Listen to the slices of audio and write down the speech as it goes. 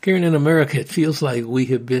Karen, in America, it feels like we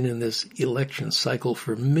have been in this election cycle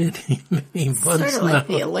for many, many months now. Sort of like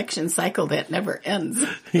the election cycle that never ends.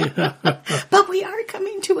 Yeah. But we are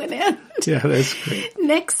coming to an end. Yeah, that's great.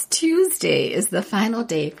 Next Tuesday is the final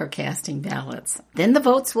day for casting ballots. Then the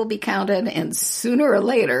votes will be counted, and sooner or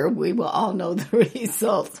later, we will all know the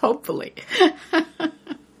results, hopefully.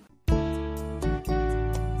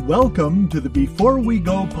 Welcome to the Before We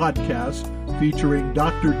Go podcast, featuring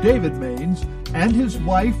Dr. David Maines and his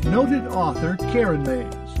wife, noted author Karen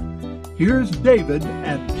Maines. Here's David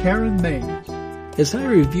and Karen Maines. As I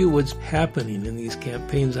review what's happening in these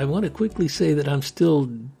campaigns, I want to quickly say that I'm still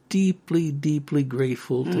deeply, deeply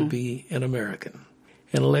grateful to be an American.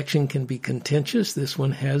 An election can be contentious. This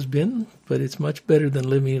one has been, but it's much better than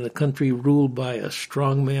living in a country ruled by a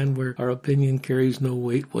strong man where our opinion carries no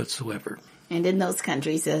weight whatsoever. And in those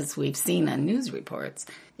countries, as we've seen on news reports,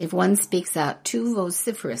 if one speaks out too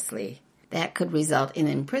vociferously, that could result in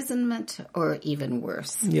imprisonment or even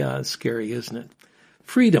worse. Yeah, it's scary, isn't it?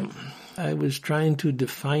 Freedom. I was trying to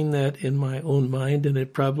define that in my own mind, and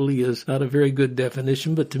it probably is not a very good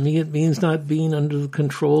definition, but to me it means not being under the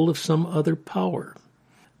control of some other power.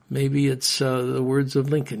 Maybe it's the words of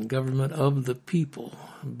Lincoln, government of the people,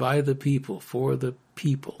 by the people, for the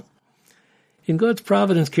people. In God's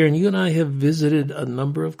providence, Karen, you and I have visited a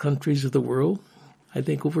number of countries of the world. I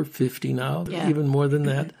think over 50 now, even more than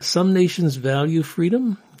that. Some nations value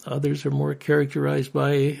freedom. Others are more characterized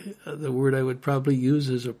by the word I would probably use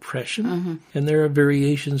as oppression. And there are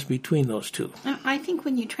variations between those two. I think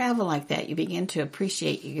when you travel like that, you begin to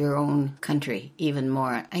appreciate your own country even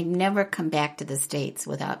more. I never come back to the States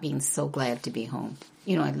without being so glad to be home.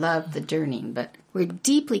 You know, I love the journeying, but we're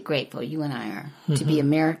deeply grateful, you and I are, to be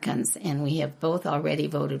Americans, and we have both already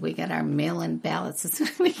voted. We got our mail-in ballots as soon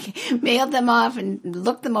as we mailed them off and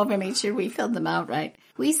looked them over and made sure we filled them out right.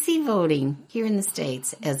 We see voting here in the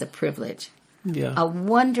States as a privilege, a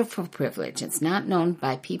wonderful privilege. It's not known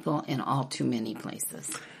by people in all too many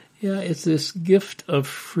places. Yeah, it's this gift of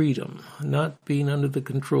freedom, not being under the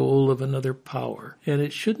control of another power, and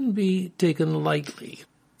it shouldn't be taken lightly.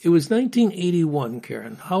 It was 1981,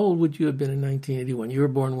 Karen. How old would you have been in 1981? You were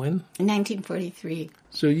born when? In 1943.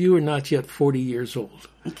 So you were not yet 40 years old.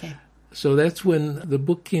 Okay. So that's when the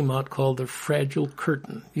book came out called The Fragile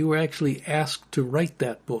Curtain. You were actually asked to write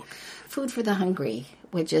that book. Food for the Hungry,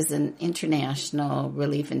 which is an international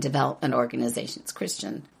relief and development organization. It's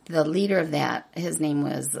Christian. The leader of that, his name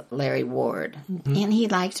was Larry Ward, and he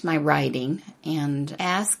liked my writing and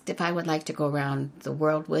asked if I would like to go around the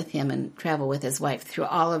world with him and travel with his wife through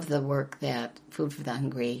all of the work that Food for the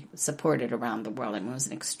Hungry supported around the world. I mean, it was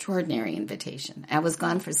an extraordinary invitation. I was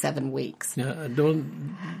gone for 7 weeks. Yeah,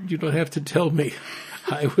 you don't have to tell me.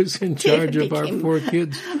 I was in charge of our 4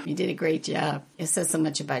 kids. You did a great job. It says so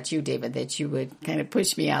much about you, David, that you would kind of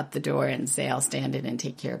push me out the door and say, I'll stand in and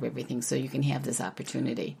take care of everything so you can have this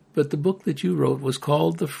opportunity. But the book that you wrote was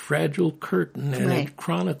called The Fragile Curtain, and it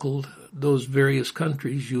chronicled those various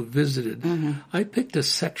countries you visited. I picked a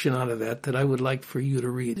section out of that I would like for you to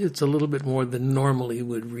read. It's a little bit more than normally you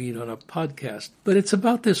would read on a podcast, but it's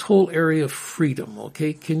about this whole area of freedom,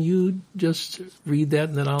 okay? Can you just read that,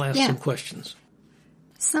 and then I'll ask some questions?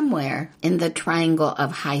 Somewhere in the triangle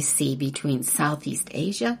of high sea between Southeast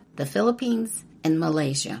Asia, the Philippines, and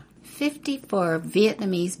Malaysia, 54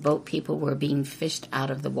 Vietnamese boat people were being fished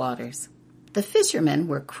out of the waters. The fishermen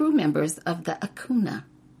were crew members of the Acuna,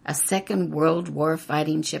 a Second World War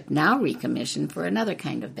fighting ship now recommissioned for another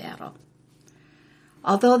kind of battle.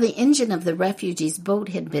 Although the engine of the refugees' boat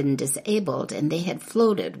had been disabled and they had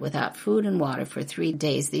floated without food and water for 3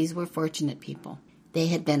 days, these were fortunate people. They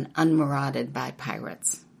had been unmarauded by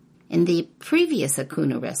pirates. In the previous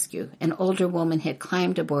Acuna rescue, an older woman had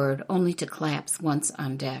climbed aboard only to collapse once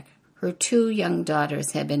on deck. Her 2 young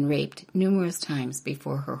daughters had been raped numerous times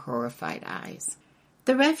before her horrified eyes.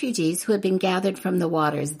 The refugees who had been gathered from the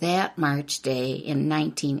waters that March day in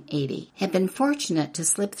 1980 had been fortunate to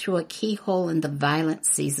slip through a keyhole in the violent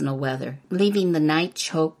seasonal weather, leaving the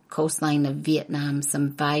night-choked coastline of Vietnam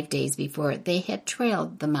some 5 days before they had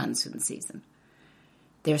trailed the monsoon season.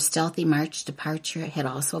 Their stealthy March departure had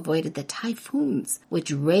also avoided the typhoons,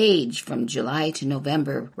 which raged from July to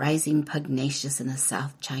November, rising pugnacious in the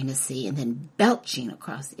South China Sea and then belching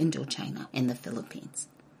across Indochina and the Philippines.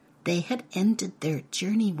 They had ended their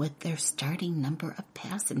journey with their starting number of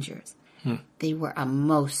passengers. They were a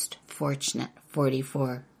most fortunate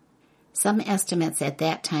 44. Some estimates at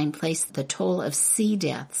that time placed the toll of sea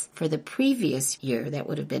deaths for the previous year, that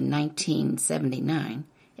would have been 1979,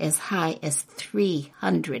 as high as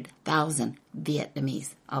 300,000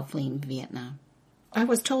 Vietnamese fleeing Vietnam. I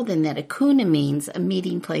was told then that Acuna means a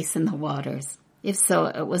meeting place in the waters. If so,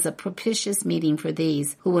 it was a propitious meeting for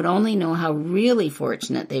these, who would only know how really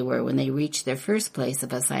fortunate they were when they reached their first place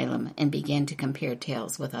of asylum and began to compare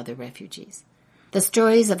tales with other refugees. The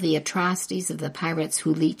stories of the atrocities of the pirates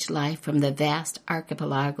who leech life from the vast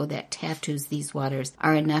archipelago that tattoos these waters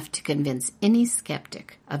are enough to convince any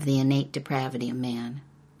skeptic of the innate depravity of man.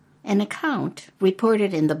 An account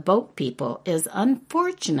reported in the Boat People is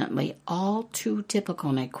unfortunately all too typical,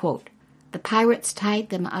 and I quote, "The pirates tied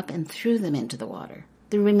them up and threw them into the water.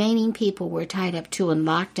 The remaining people were tied up too and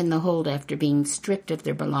locked in the hold after being stripped of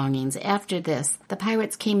their belongings. After this, the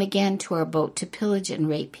pirates came again to our boat to pillage and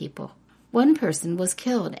rape people. One person was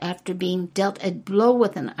killed after being dealt a blow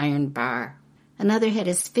with an iron bar. Another had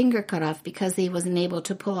his finger cut off because he wasn't able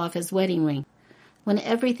to pull off his wedding ring. When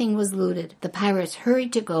everything was looted, the pirates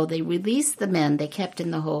hurried to go. They released the men they kept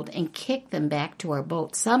in the hold and kicked them back to our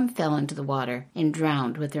boat. Some fell into the water and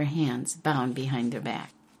drowned with their hands bound behind their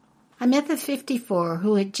back." I met the 54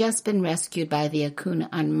 who had just been rescued by the Akuna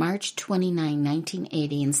on March 29,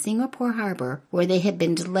 1980 in Singapore Harbor, where they had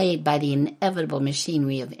been delayed by the inevitable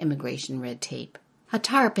machinery of immigration red tape. A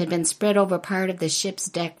tarp had been spread over part of the ship's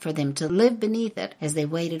deck for them to live beneath it as they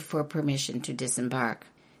waited for permission to disembark.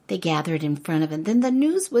 They gathered in front of it. Then the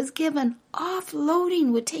news was given.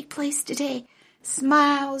 Offloading would take place today.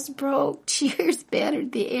 Smiles broke, cheers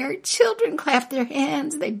battered the air, children clapped their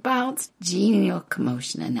hands, they bounced. Genial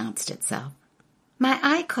commotion announced itself. My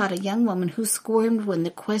eye caught a young woman who squirmed when the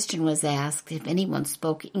question was asked if anyone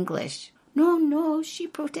spoke English. No, she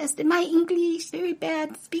protested. My English very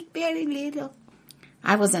bad, speak very little.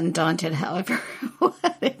 I was undaunted, however.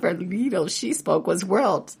 Whatever little she spoke was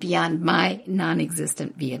worlds beyond my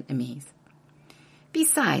non-existent Vietnamese.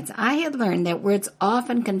 Besides, I had learned that words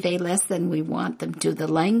often convey less than we want them to. The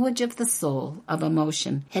language of the soul, of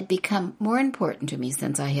emotion, had become more important to me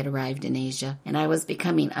since I had arrived in Asia, and I was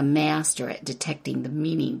becoming a master at detecting the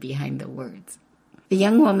meaning behind the words. The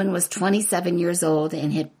young woman was 27 years old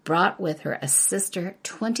and had brought with her a sister,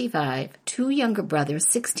 25, two younger brothers,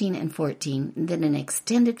 16 and 14, and then an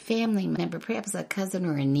extended family member, perhaps a cousin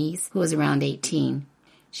or a niece, who was around 18.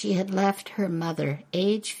 She had left her mother,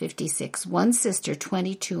 age 56, one sister,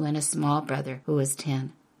 22, and a small brother who was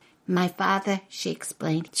 10. My father, she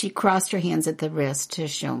explained. She crossed her hands at the wrist to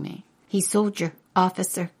show me. He's soldier,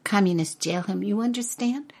 officer, communist, jail him, you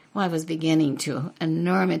understand? Well, I was beginning to.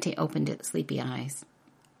 Enormity opened its sleepy eyes.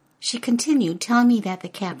 She continued, telling me that the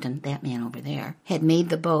captain, that man over there, had made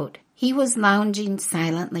the boat. He was lounging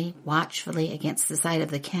silently, watchfully against the side of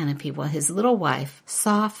the canopy while his little wife,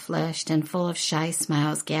 soft-fleshed and full of shy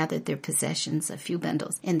smiles, gathered their possessions, a few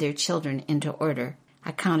bundles, and their children into order.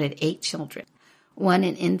 I counted 8 children, one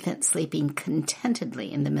an infant sleeping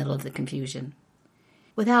contentedly in the middle of the confusion.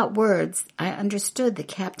 Without words, I understood the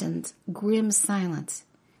captain's grim silence.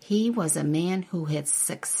 He was a man who had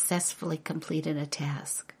successfully completed a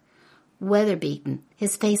task. Weather-beaten,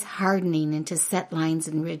 his face hardening into set lines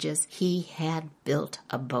and ridges, he had built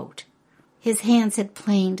a boat. His hands had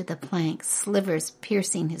planed the plank, slivers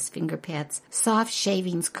piercing his finger pads, soft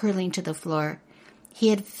shavings curling to the floor. He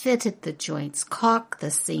had fitted the joints, caulked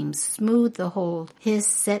the seams, smoothed the hold. His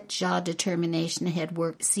set-jaw determination had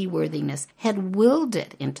worked seaworthiness, had willed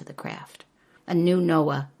it into the craft. A new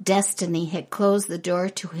Noah, destiny, had closed the door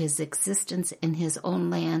to his existence in his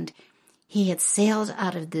own land. He had sailed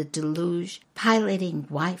out of the deluge, piloting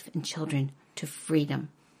wife and children to freedom.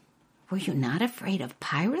 "Were you not afraid of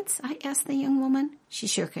pirates?" I asked the young woman. She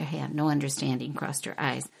shook her head. No understanding crossed her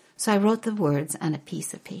eyes. So I wrote the words on a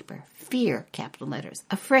piece of paper. Fear, capital letters.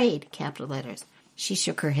 Afraid, capital letters. She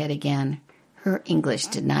shook her head again. Her English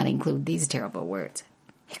did not include these terrible words.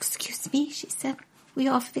 "Excuse me," she said. "We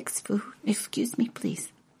all fix food. Excuse me,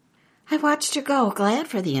 please." I watched her go, glad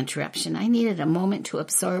for the interruption. I needed a moment to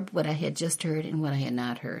absorb what I had just heard and what I had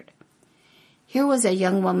not heard. Here was a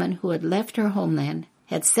young woman who had left her homeland,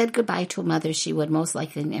 had said goodbye to a mother she would most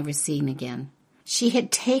likely never see again. She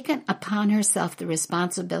had taken upon herself the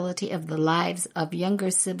responsibility of the lives of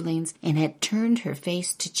younger siblings and had turned her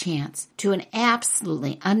face to chance, to an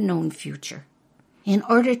absolutely unknown future. In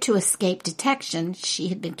order to escape detection, she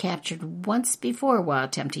had been captured once before while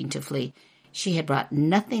attempting to flee. She had brought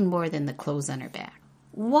nothing more than the clothes on her back.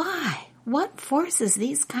 Why? What forces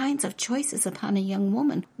these kinds of choices upon a young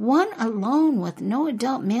woman, one alone with no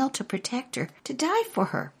adult male to protect her, to die for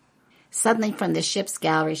her? Suddenly from the ship's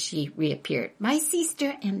gallery she reappeared. "My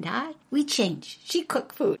sister and I, we changed. She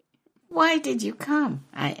cooked food." "Why did you come?"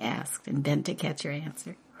 I asked, and bent to catch her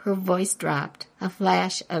answer. Her voice dropped. A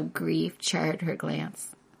flash of grief charred her glance.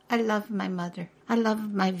 "I love my mother. I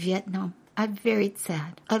love my Vietnam. I'm very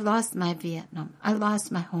sad. I lost my Vietnam. I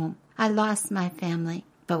lost my home. I lost my family.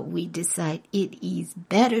 but we decide it is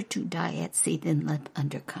better to die at sea than live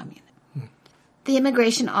under communism. The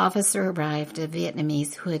immigration officer arrived, a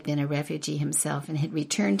Vietnamese who had been a refugee himself and had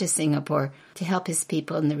returned to Singapore to help his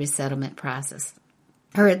people in the resettlement process.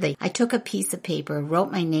 Hurriedly, I took a piece of paper,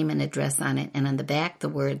 wrote my name and address on it, and on the back the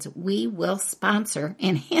words, "We will sponsor,"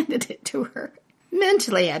 and handed it to her.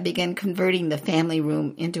 Mentally, I began converting the family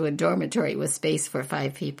room into a dormitory with space for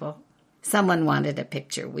 5 people. Someone wanted a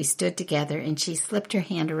picture. We stood together, and she slipped her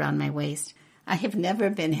hand around my waist. I have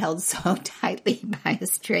never been held so tightly by a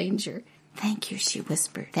stranger. "Thank you," she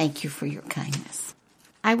whispered. "Thank you for your kindness."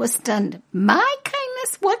 I was stunned. My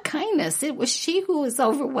kindness? What kindness? It was she who was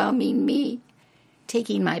overwhelming me.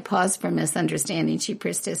 Taking my pause for misunderstanding, she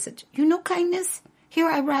persisted. "You know kindness?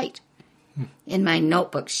 Here I write." In my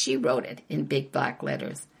notebook, she wrote it in big black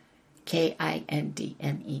letters.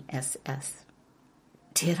 Kindness.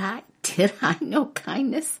 Did I know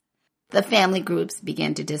kindness? The family groups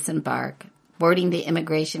began to disembark, boarding the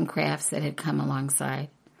immigration crafts that had come alongside.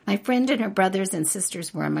 My friend and her brothers and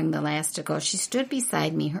sisters were among the last to go. She stood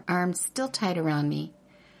beside me, her arms still tight around me.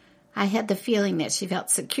 I had the feeling that she felt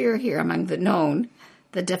secure here among the known,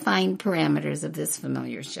 the defined parameters of this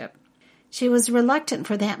familiar ship. She was reluctant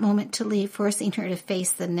for that moment to leave, forcing her to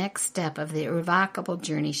face the next step of the irrevocable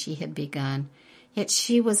journey she had begun. Yet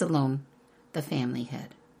she was alone, the family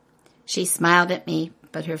head. She smiled at me,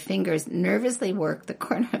 but her fingers nervously worked the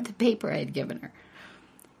corner of the paper I had given her.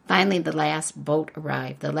 Finally, the last boat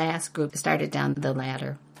arrived. The last group started down the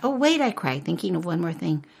ladder. "Oh, wait," I cried, thinking of one more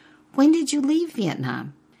thing. "When did you leave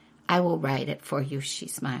Vietnam?" "I will write it for you," she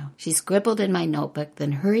smiled. She scribbled in my notebook,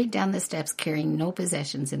 then hurried down the steps carrying no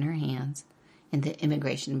possessions in her hands, and the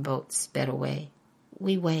immigration boat sped away.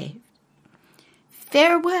 We waved.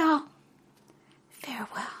 "Farewell!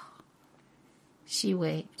 Farewell!" She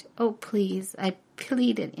waved. "Oh, please," I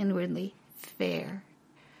pleaded inwardly. Fare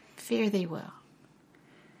thee well."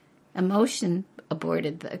 Emotion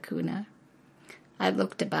aborted the Acuna. I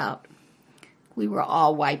looked about. We were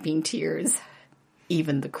all wiping tears,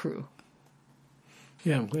 even the crew.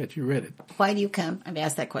 Yeah, I'm glad you read it. Why do you come? I've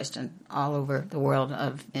asked that question all over the world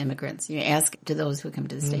of immigrants. You ask to those who come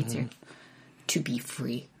to the States here. To be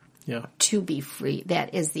free. Yeah. To be free.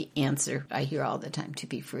 That is the answer I hear all the time, to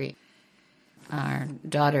be free. Our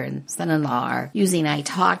daughter and son-in-law are using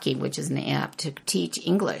italki, which is an app to teach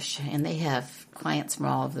English, and they have clients from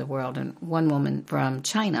all over the world. And one woman from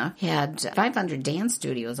China had 500 dance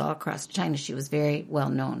studios all across China. She was very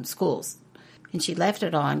well-known, schools. And she left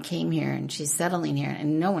it all and came here, and she's settling here,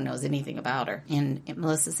 and no one knows anything about her. And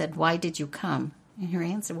Melissa said, "Why did you come?" And her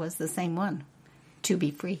answer was the same one, to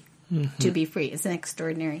be free. To be free. It's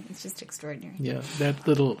extraordinary. It's just extraordinary. Yeah, that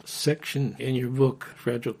little section in your book,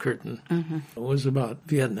 Fragile Curtain, was about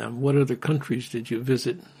Vietnam. What other countries did you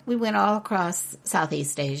visit? We went all across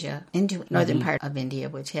Southeast Asia, into northern part of India,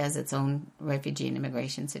 which has its own refugee and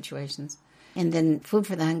immigration situations. And then Food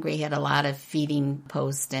for the Hungry had a lot of feeding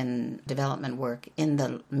post and development work in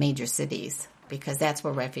the major cities, because that's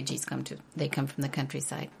where refugees come to. They come from the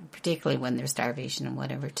countryside, particularly when there's starvation and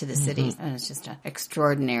whatever, to the cities. And it's just an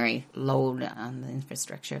extraordinary load on the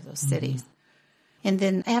infrastructure of those cities. And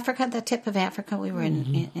then Africa, the tip of Africa, we were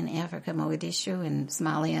in Africa, Mogadishu, and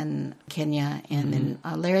Somalia, and Kenya. And then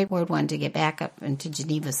Larry Ward wanted to get back up into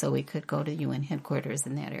Geneva so we could go to UN headquarters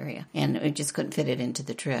in that area. And we just couldn't fit it into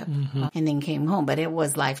the trip. And then came home. But it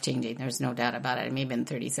was life-changing. There's no doubt about it. I may have been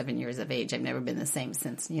 37 years of age. I've never been the same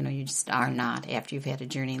since. You know, you just are not after you've had a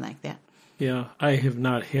journey like that. Yeah, I have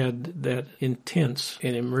not had that intense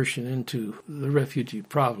an immersion into the refugee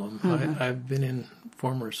problem. I've been in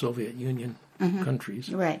former Soviet Union countries.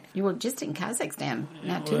 Right. You were just in Kazakhstan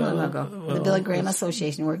not too long ago. The Billy Graham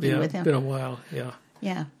Association, working with him. It's been a while, yeah.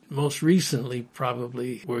 Yeah. Most recently,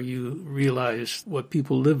 probably, where you realized what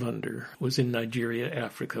people live under was in Nigeria,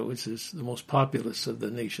 Africa, which is the most populous of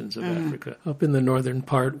the nations of Africa. Up in the northern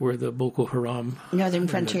part where the Boko Haram... Northern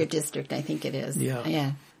Frontier District, I think it is.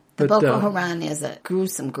 Yeah. The Boko Haram is a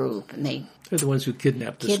gruesome group, and they're the ones who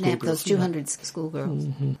kidnapped the schoolgirls. Kidnapped those 200 schoolgirls.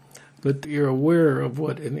 But you're aware of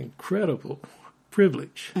what an incredible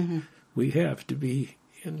privilege we have to be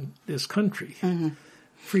in this country.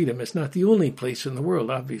 Freedom is not the only place in the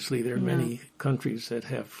world. Obviously, there are many countries that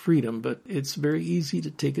have freedom, but it's very easy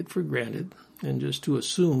to take it for granted and just to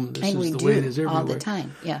assume this is the way it is everywhere. All the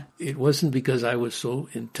time, yeah. It wasn't because I was so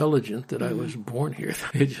intelligent that I was born here.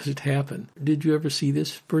 It just happened. Did you ever see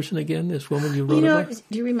this person again, this woman you wrote about?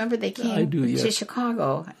 Do you remember they came to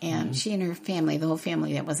Chicago, and she and her family, the whole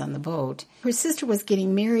family that was on the boat, her sister was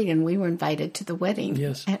getting married, and we were invited to the wedding.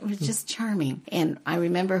 Yes. And it was just charming. And I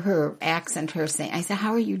remember her accent, her saying, I said,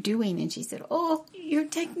 "How are you doing?" And she said, "Oh, your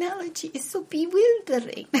technology is so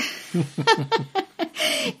bewildering.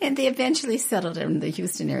 And they eventually settled in the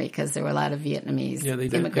Houston area because there were a lot of Vietnamese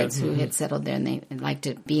immigrants who had settled there, and they liked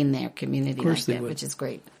to be in their community like that, which is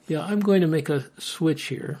great. Yeah, I'm going to make a switch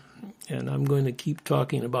here, and I'm going to keep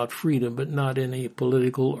talking about freedom, but not in a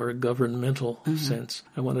political or governmental sense.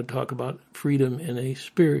 I want to talk about freedom in a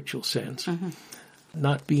spiritual sense,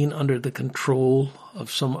 not being under the control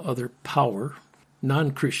of some other power.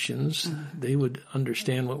 Non-Christians, they would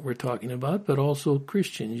understand what we're talking about, but also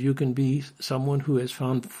Christians. You can be someone who has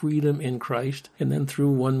found freedom in Christ, and then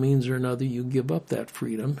through one means or another, you give up that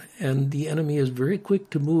freedom. And the enemy is very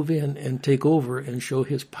quick to move in and take over and show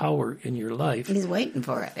his power in your life. He's waiting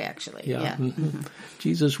for it, actually. Yeah.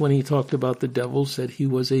 Jesus, when he talked about the devil, said he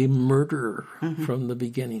was a murderer from the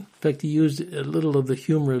beginning. In fact, he used a little of the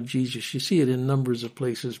humor of Jesus. You see it in numbers of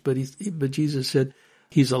places, but Jesus said,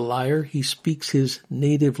 he's a liar. He speaks his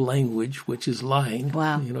native language, which is lying.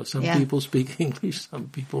 Wow. You know, some people speak English, some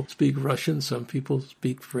people speak Russian, some people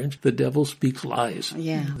speak French. The devil speaks lies.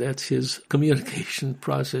 Yeah. That's his communication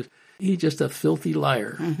process. He's just a filthy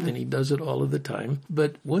liar, and he does it all of the time.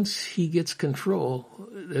 But once he gets control,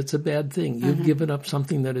 that's a bad thing. You've given up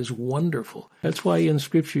something that is wonderful. That's why in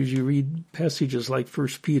Scriptures you read passages like 1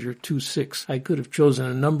 Peter 2:6. I could have chosen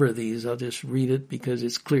a number of these. I'll just read it because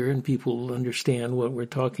it's clear and people will understand what we're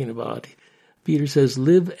talking about. Peter says,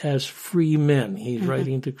 live as free men. He's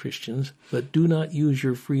writing to Christians, but do not use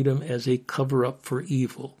your freedom as a cover-up for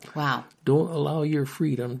evil. Wow. Don't allow your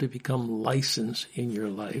freedom to become license in your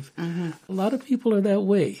life. A lot of people are that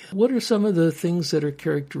way. What are some of the things that are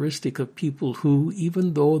characteristic of people who,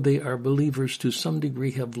 even though they are believers to some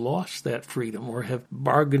degree, have lost that freedom or have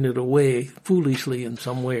bargained it away foolishly in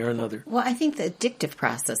some way or another? Well, I think the addictive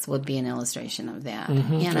process would be an illustration of that.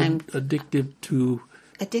 And I'm addicted to...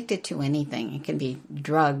 Addicted to anything. It can be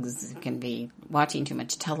drugs. It can be watching too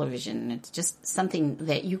much television. It's just something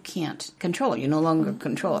that you can't control. You no longer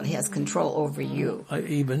control. It has control over you.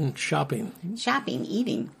 Even shopping. Shopping,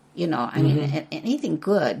 eating. You know, I mean, anything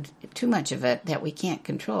good, too much of it that we can't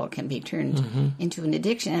control can be turned into an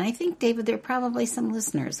addiction. And I think, David, there are probably some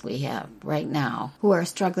listeners we have right now who are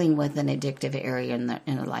struggling with an addictive area in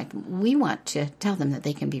their life. We want to tell them that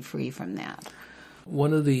they can be free from that.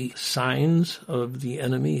 One of the signs of the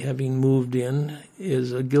enemy having moved in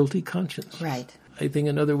is a guilty conscience. Right. I think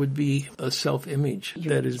another would be a self-image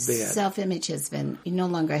that is bad. Self-image has been, you no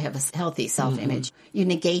longer have a healthy self-image. You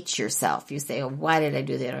negate yourself. You say, oh, why did I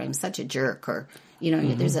do that? Or I'm such a jerk. Or, you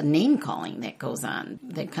know, there's a name-calling that goes on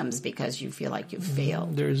that comes because you feel like you've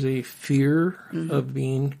failed. There's a fear of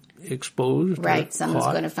being exposed. Right. Someone's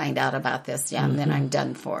going to find out about this, and then I'm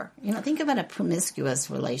done for. You know, think about a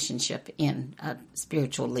promiscuous relationship in a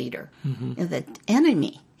spiritual leader. You know, the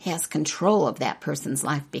enemy has control of that person's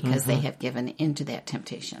life because they have given into that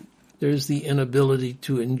temptation. There's the inability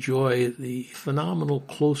to enjoy the phenomenal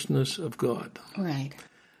closeness of God. Right.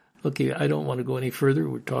 Okay, I don't want to go any further.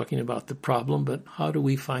 We're talking about the problem, but how do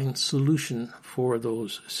we find solution for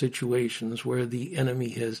those situations where the enemy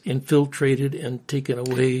has infiltrated and taken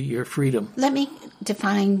away your freedom? Let me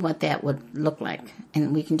define what that would look like,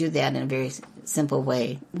 and we can do that in a very simple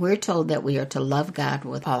way. We're told that we are to love God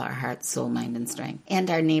with all our heart, soul, mind, and strength,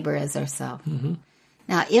 and our neighbor as ourselves.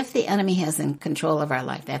 Now, if the enemy has in control of our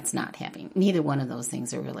life, that's not happening. Neither one of those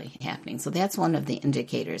things are really happening. So that's one of the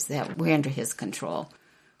indicators that we're under his control.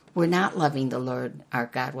 We're not loving the Lord our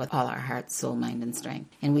God with all our heart, soul, mind, and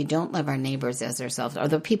strength. And we don't love our neighbors as ourselves, or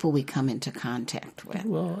the people we come into contact with.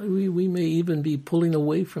 Well, we may even be pulling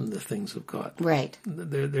away from the things of God. Right.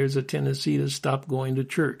 There's a tendency to stop going to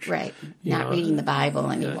church. Right. Not reading the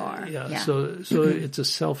Bible anymore. So it's a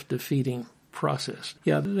self-defeating process.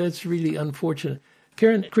 Yeah, that's really unfortunate.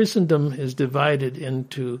 Karen, Christendom is divided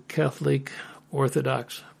into Catholic,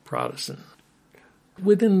 Orthodox, Protestant.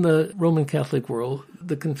 Within the Roman Catholic world,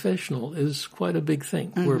 the confessional is quite a big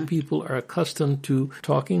thing, where people are accustomed to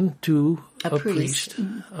talking to a priest.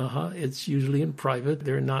 It's usually in private.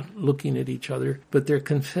 They're not looking at each other, but they're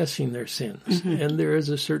confessing their sins. And there is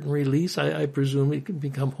a certain release. I presume it can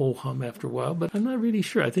become ho-hum after a while, but I'm not really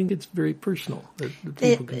sure. I think it's very personal that the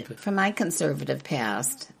people confess. From my conservative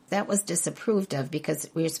past, that was disapproved of because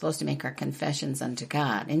we are supposed to make our confessions unto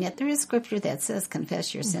God. And yet there is scripture that says,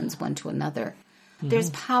 confess your sins one to another.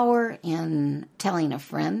 There's power in telling a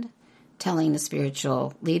friend, telling a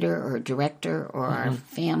spiritual leader or director or our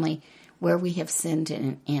family where we have sinned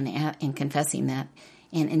and confessing that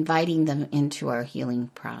and inviting them into our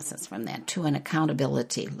healing process from that to an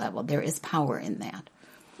accountability level. There is power in that.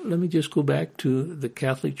 Let me just go back to the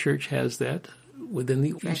Catholic Church has that. Within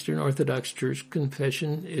the Eastern Orthodox Church,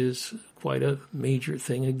 confession is quite a major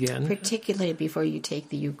thing again. Particularly before you take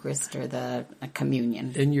the Eucharist or the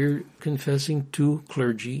communion. And you're confessing to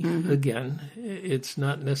clergy again. It's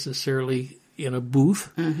not necessarily in a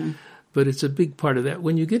booth, but it's a big part of that.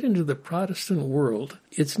 When you get into the Protestant world,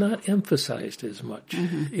 it's not emphasized as much.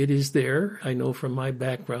 It is there. I know from my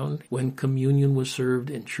background, when communion was served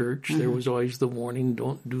in church, there was always the warning,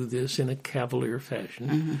 don't do this in a cavalier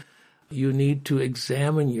fashion. You need to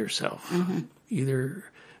examine yourself. Either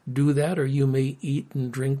do that or you may eat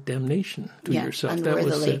and drink damnation to yourself. That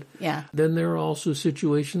was said. Then there are also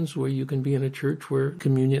situations where you can be in a church where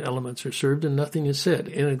communion elements are served and nothing is said,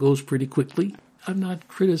 and it goes pretty quickly. I'm not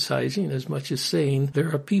criticizing as much as saying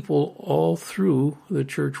there are people all through the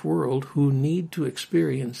church world who need to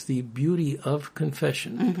experience the beauty of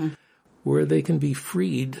confession, where they can be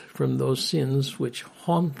freed from those sins which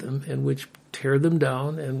haunt them and which tear them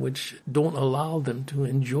down and which don't allow them to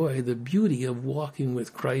enjoy the beauty of walking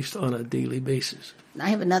with Christ on a daily basis. I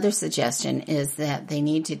have another suggestion, is that they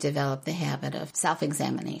need to develop the habit of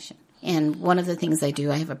self-examination. And one of the things I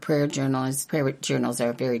do, I have a prayer journal. Prayer journals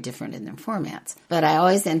are very different in their formats. But I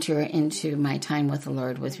always enter into my time with the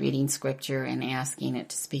Lord with reading Scripture and asking it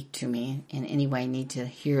to speak to me in any way I need to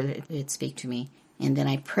hear it speak to me. And then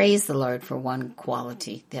I praise the Lord for one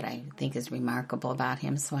quality that I think is remarkable about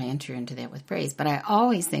Him, so I enter into that with praise. But I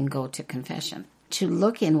always then go to confession, to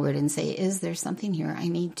look inward and say, is there something here I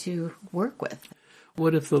need to work with?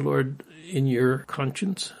 What if the Lord, in your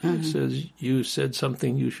conscience, says you said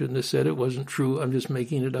something you shouldn't have said, it wasn't true, I'm just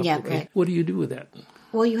making it up? Right. What do you do with that?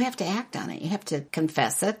 Well, you have to act on it. You have to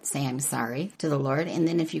confess it, say I'm sorry to the Lord, and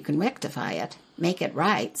then if you can rectify it, make it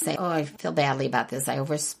right. Say, oh, I feel badly about this. I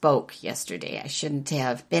overspoke yesterday. I shouldn't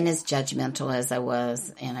have been as judgmental as I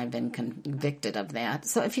was, and I've been convicted of that.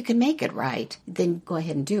 So if you can make it right, then go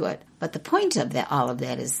ahead and do it. But the point of all of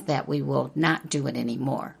that is that we will not do it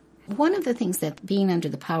anymore. One of the things that being under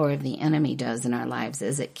the power of the enemy does in our lives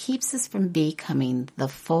is it keeps us from becoming the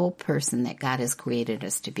full person that God has created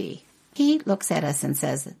us to be. He looks at us and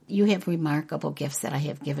says, you have remarkable gifts that I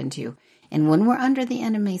have given to you. And when we're under the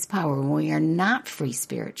enemy's power, when we are not free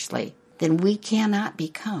spiritually, then we cannot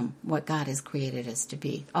become what God has created us to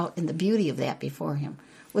be. And the beauty of that before Him,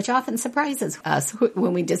 which often surprises us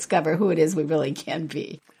when we discover who it is we really can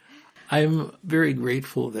be. I'm very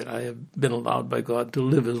grateful that I have been allowed by God to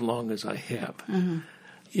live as long as I have.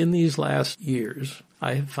 In these last years,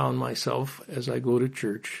 I have found myself, as I go to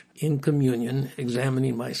church, in communion,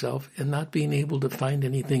 examining myself, and not being able to find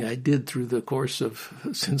anything I did through the course of,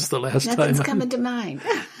 since the last time. Nothing's coming to mind.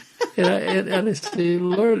 And I say,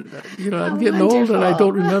 Lord, I'm getting old and I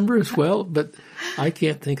don't remember as well, but I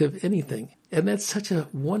can't think of anything. And that's such a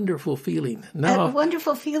wonderful feeling. Now, a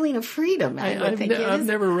wonderful feeling of freedom, I've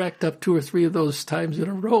never racked up 2 or 3 of those times in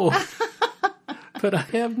a row. But I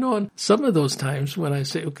have known some of those times when I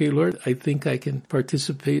say, okay, Lord, I think I can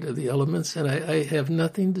participate of the elements, and I have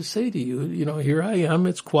nothing to say to you. Here I am.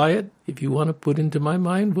 It's quiet. If you want to put into my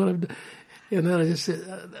mind what I've done. And then I just said,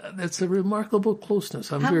 that's a remarkable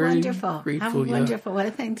closeness. I'm very grateful. How wonderful. What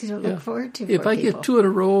a thing to look forward to. If I get 2 in a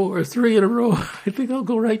row or 3 in a row, I think I'll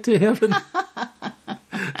go right to heaven.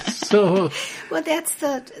 Well, that's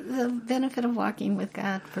the benefit of walking with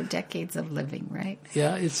God for decades of living, right?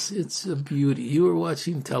 Yeah, it's a beauty. You were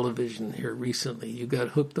watching television here recently. You got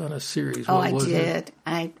hooked on a series. I did.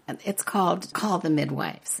 It's called Call the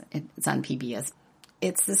Midwives. It's on PBS.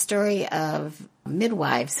 It's the story of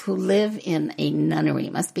midwives who live in a nunnery.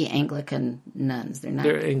 It must be Anglican nuns.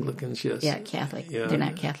 They're Anglicans, yes. Yeah, Catholic. Yeah, they're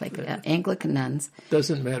not Catholic. Anglican nuns.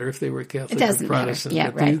 Doesn't matter if they were Catholic or Protestant. Yeah,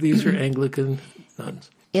 right. These are Anglican nuns.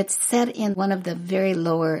 It's set in one of the very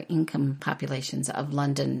lower income populations of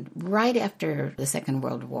London right after the Second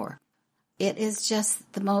World War. It is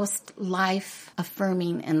just the most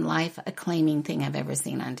life-affirming and life-acclaiming thing I've ever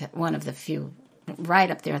seen on one of the few. Right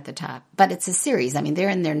up there at the top. But it's a series. I mean, they're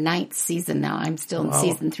in their 9th season now. I'm still in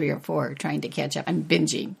season 3 or 4 trying to catch up. I'm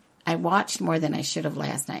binging. I watched more than I should have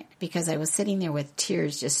last night because I was sitting there with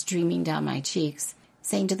tears just streaming down my cheeks,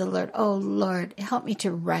 saying to the Lord, oh, Lord, help me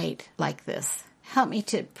to write like this. Help me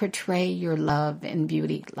to portray your love and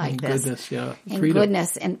beauty like this. Goodness, yeah. And freedom.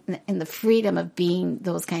 Goodness and the freedom of being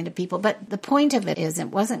those kind of people. But the point of it is it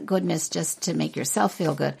wasn't goodness just to make yourself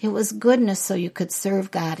feel good. It was goodness so you could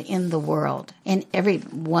serve God in the world. And every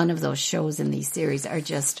one of those shows in these series are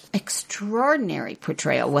just extraordinary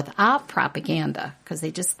portrayal without propaganda because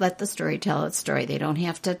they just let the story tell its story. They don't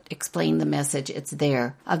have to explain the message. It's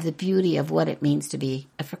there of the beauty of what it means to be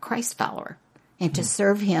a Christ follower. And to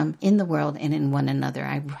serve Him in the world and in one another.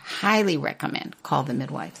 I highly recommend Call the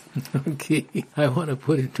Midwives. Okay. I want to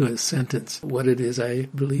put into a sentence what it is I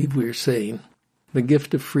believe we're saying. The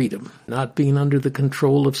gift of freedom, not being under the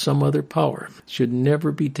control of some other power, should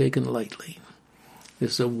never be taken lightly.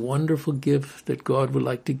 This is a wonderful gift that God would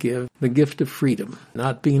like to give. The gift of freedom,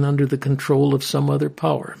 not being under the control of some other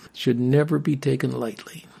power, should never be taken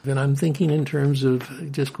lightly. And I'm thinking in terms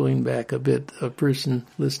of, just going back a bit, a person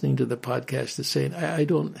listening to the podcast is saying, I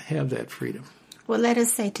don't have that freedom. Well, let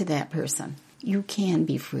us say to that person, you can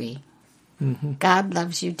be free. Mm-hmm. God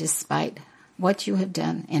loves you despite what you have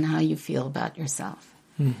done and how you feel about yourself.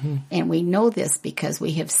 Mm-hmm. And we know this because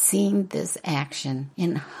we have seen this action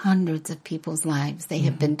in hundreds of people's lives. They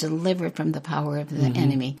have been delivered from the power of the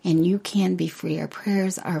enemy. And you can be free. Our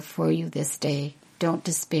prayers are for you this day. Don't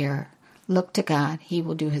despair. Look to God. He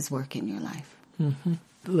will do his work in your life. Mm-hmm.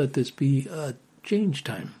 Let this be a change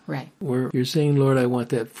time. Right. Where you're saying, Lord, I want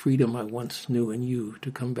that freedom I once knew in you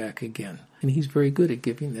to come back again. And he's very good at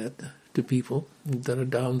giving that to people. He's done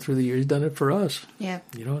it down through the years. He's done it for us. Yeah.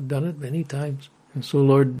 Done it many times. And so,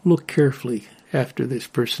 Lord, look carefully after this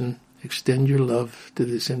person. Extend your love to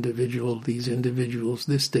this individual, these individuals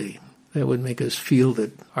this day. That would make us feel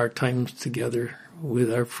that our times together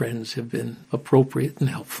with our friends have been appropriate and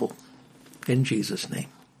helpful. In Jesus' name.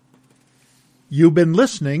 You've been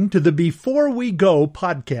listening to the Before We Go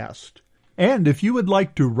podcast. And if you would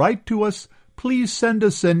like to write to us, please send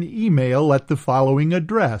us an email at the following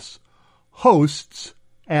address,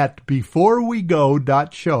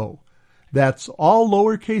 hosts@beforewego.show. That's all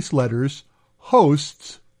lowercase letters,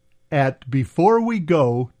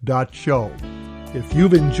 hosts@beforewego.show. If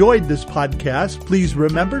you've enjoyed this podcast, please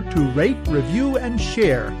remember to rate, review, and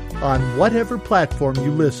share on whatever platform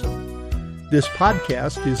you listen. This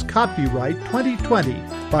podcast is copyright 2020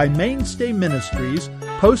 by Mainstay Ministries,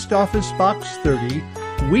 Post Office Box 30,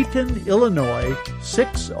 Wheaton, Illinois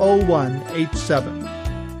 60187.